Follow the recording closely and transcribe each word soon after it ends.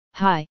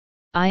Hi,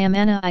 I am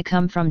Anna. I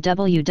come from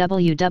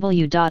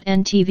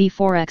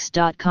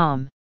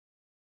www.ntvforex.com.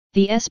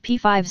 The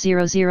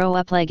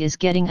SP500 upleg is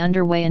getting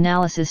underway.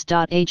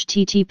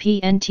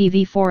 Analysis.http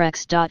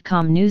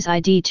ntvforex.com News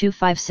ID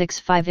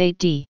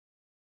 25658D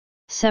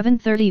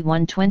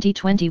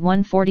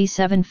 7/31/2021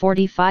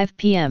 47:45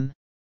 p.m.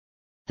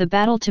 The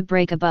battle to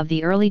break above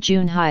the early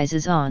June highs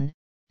is on,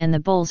 and the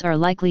bulls are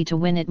likely to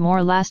win it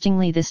more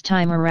lastingly this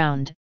time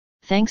around,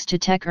 thanks to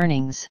tech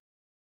earnings.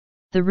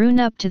 The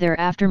run-up to their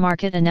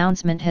aftermarket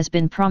announcement has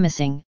been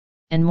promising,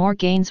 and more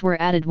gains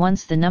were added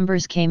once the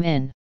numbers came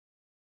in.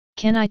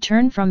 Can I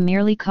turn from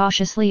merely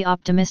cautiously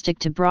optimistic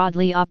to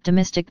broadly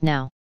optimistic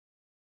now?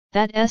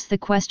 That's the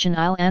question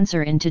I'll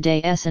answer in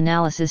today's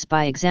analysis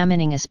by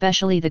examining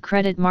especially the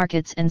credit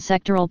markets and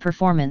sectoral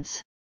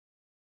performance.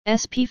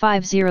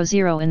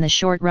 SP500 in the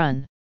short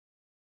run.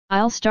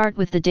 I'll start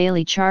with the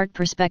daily chart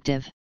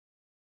perspective.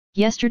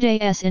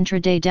 Yesterday's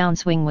intraday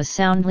downswing was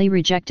soundly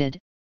rejected,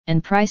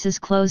 and prices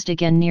closed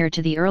again near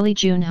to the early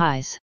June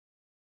highs.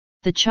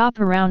 The chop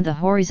around the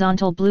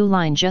horizontal blue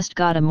line just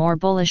got a more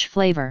bullish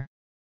flavor.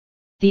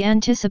 The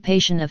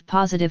anticipation of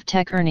positive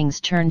tech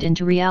earnings turned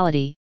into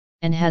reality,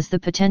 and has the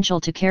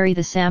potential to carry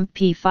the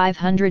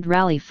SP500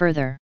 rally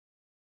further.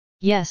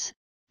 Yes,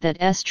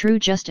 that's true,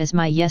 just as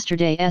my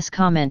yesterday's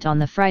comment on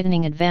the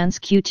frightening advance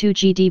Q2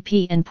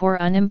 GDP and poor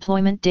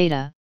unemployment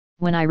data,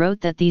 when I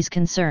wrote that these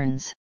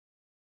concerns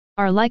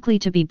are likely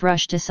to be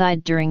brushed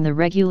aside during the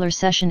regular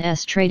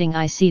session's trading.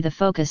 I see the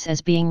focus as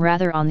being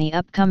rather on the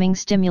upcoming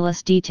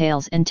stimulus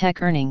details and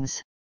tech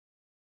earnings.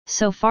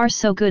 So far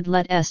so good.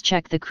 Let's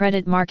check the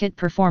credit market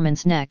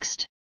performance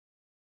next.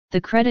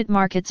 The credit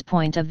market's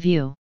point of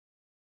view.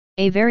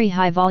 A very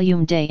high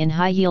volume day in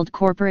high-yield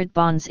corporate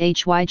bonds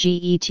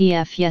HYG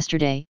ETF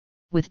yesterday,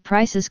 with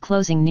prices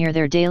closing near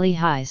their daily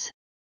highs.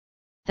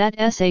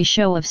 That's a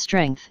show of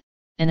strength,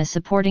 and a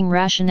supporting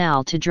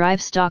rationale to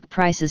drive stock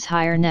prices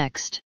higher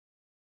next.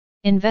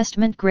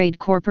 Investment-grade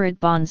corporate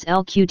bonds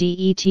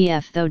LQD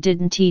ETF though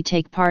didn't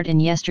take part in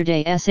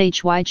yesterday's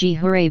HYG.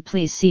 Hooray!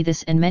 Please see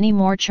this and many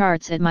more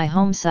charts at my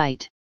home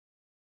site.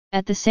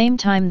 At the same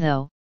time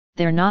though,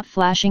 they're not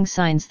flashing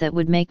signs that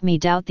would make me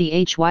doubt the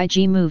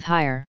HYG move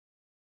higher.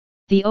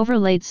 The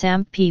overlaid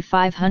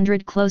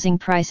SP500 closing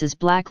prices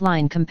black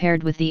line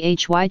compared with the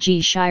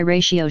HYG SHI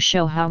ratio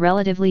show how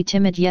relatively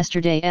timid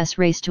yesterday's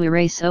race to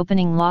erase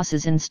opening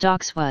losses in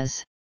stocks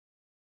was.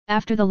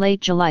 After the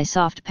late July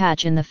soft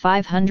patch in the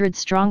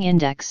 500-strong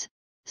index,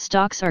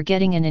 stocks are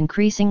getting an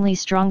increasingly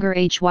stronger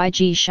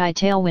HYG SHI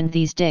tailwind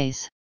these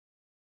days.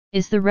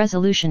 Is the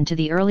resolution to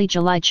the early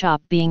July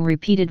chop being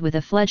repeated with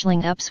a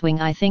fledgling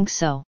upswing? I think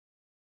so.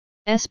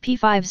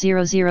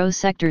 SP500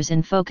 sectors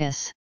in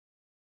focus.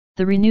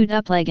 The renewed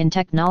upleg in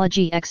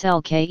technology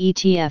XLK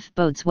ETF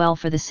bodes well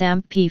for the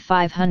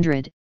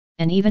SP500,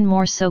 and even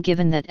more so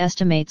given that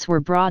estimates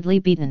were broadly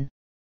beaten.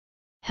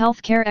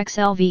 Healthcare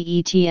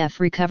XLV ETF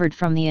recovered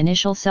from the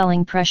initial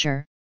selling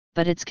pressure,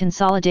 but its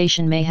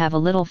consolidation may have a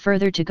little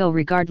further to go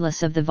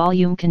regardless of the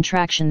volume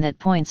contraction that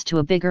points to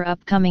a bigger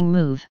upcoming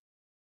move.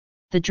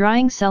 The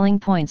drying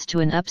selling points to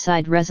an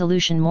upside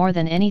resolution more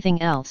than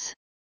anything else.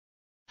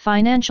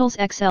 Financials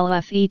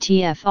XLF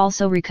ETF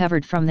also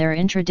recovered from their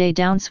intraday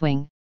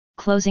downswing,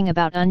 closing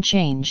about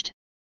unchanged.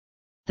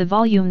 The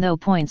volume though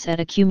points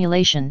at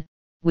accumulation,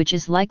 which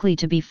is likely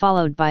to be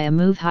followed by a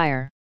move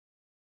higher.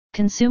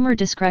 Consumer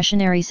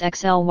discretionaries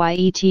XLY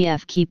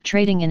ETF keep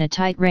trading in a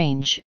tight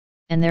range,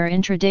 and their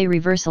intraday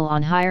reversal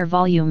on higher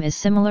volume is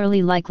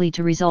similarly likely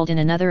to result in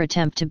another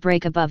attempt to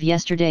break above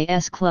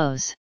yesterday's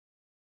close.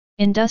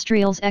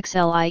 Industrials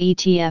XLI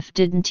ETF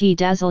didn't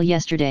dazzle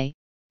yesterday,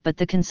 but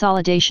the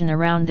consolidation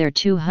around their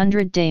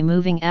 200-day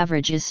moving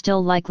average is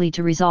still likely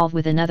to resolve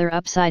with another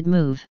upside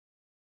move.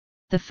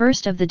 The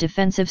first of the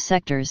defensive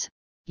sectors,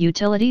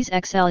 Utilities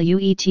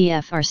XLU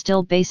ETF, are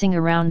still basing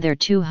around their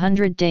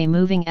 200-day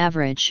moving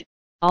average,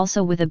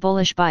 also with a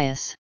bullish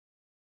bias.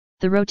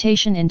 The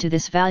rotation into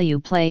this value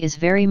play is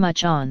very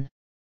much on.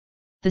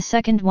 The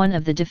second one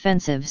of the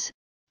defensives,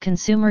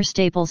 Consumer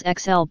Staples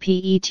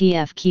XLP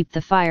ETF, keep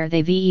the fire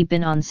they've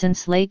been on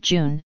since late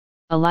June,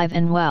 alive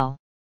and well.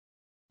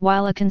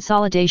 While a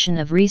consolidation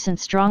of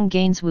recent strong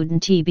gains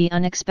wouldn't be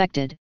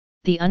unexpected,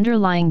 the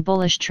underlying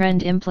bullish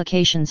trend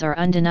implications are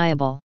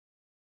undeniable.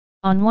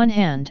 On one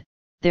hand,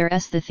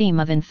 there's the theme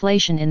of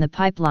inflation in the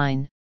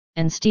pipeline,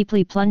 and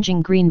steeply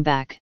plunging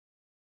greenback.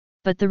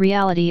 But the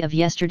reality of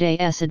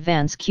yesterday's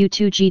advance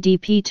Q2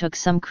 GDP took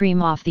some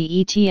cream off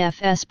the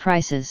ETF's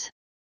prices.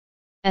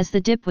 As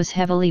the dip was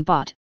heavily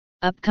bought,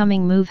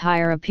 upcoming move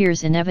higher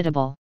appears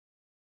inevitable.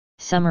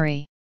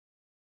 Summary.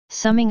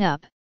 Summing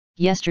up,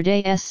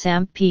 yesterday's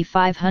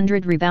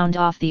SP500 rebound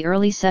off the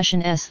early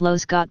session's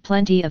lows got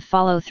plenty of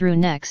follow-through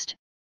next,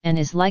 and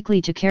is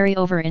likely to carry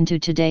over into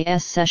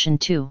today's session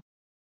too.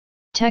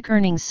 Tech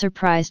earnings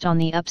surprised on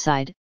the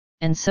upside,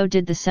 and so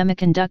did the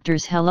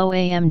semiconductors. Hello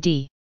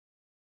AMD.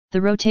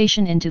 The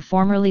rotation into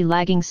formerly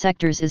lagging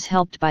sectors is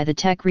helped by the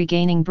tech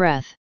regaining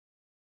breath.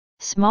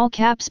 Small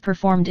caps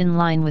performed in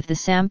line with the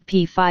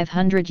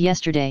SP500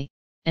 yesterday,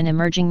 and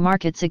emerging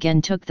markets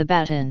again took the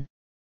baton.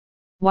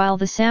 While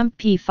the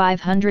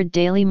SP500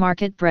 daily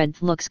market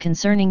breadth looks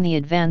concerning, the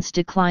advanced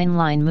decline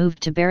line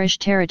moved to bearish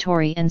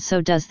territory, and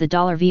so does the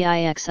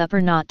 $VIX up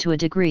or not to a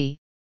degree.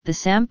 The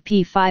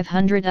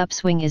SP500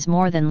 upswing is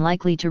more than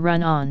likely to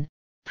run on,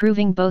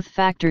 proving both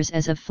factors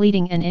as of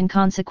fleeting and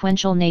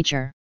inconsequential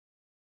nature.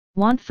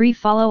 Want free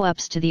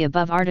follow-ups to the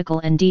above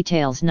article and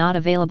details not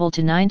available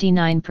to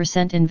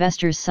 99%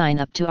 investors? Sign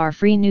up to our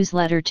free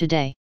newsletter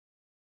today.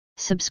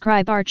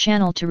 Subscribe our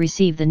channel to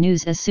receive the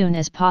news as soon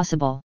as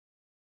possible.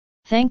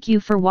 Thank you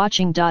for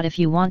watching. If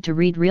you want to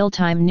read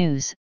real-time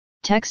news,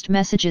 text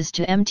messages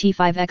to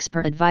MT5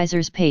 Expert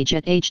Advisors page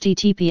at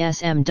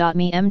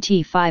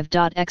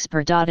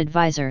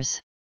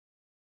https://m.me/mt5.expert.advisors.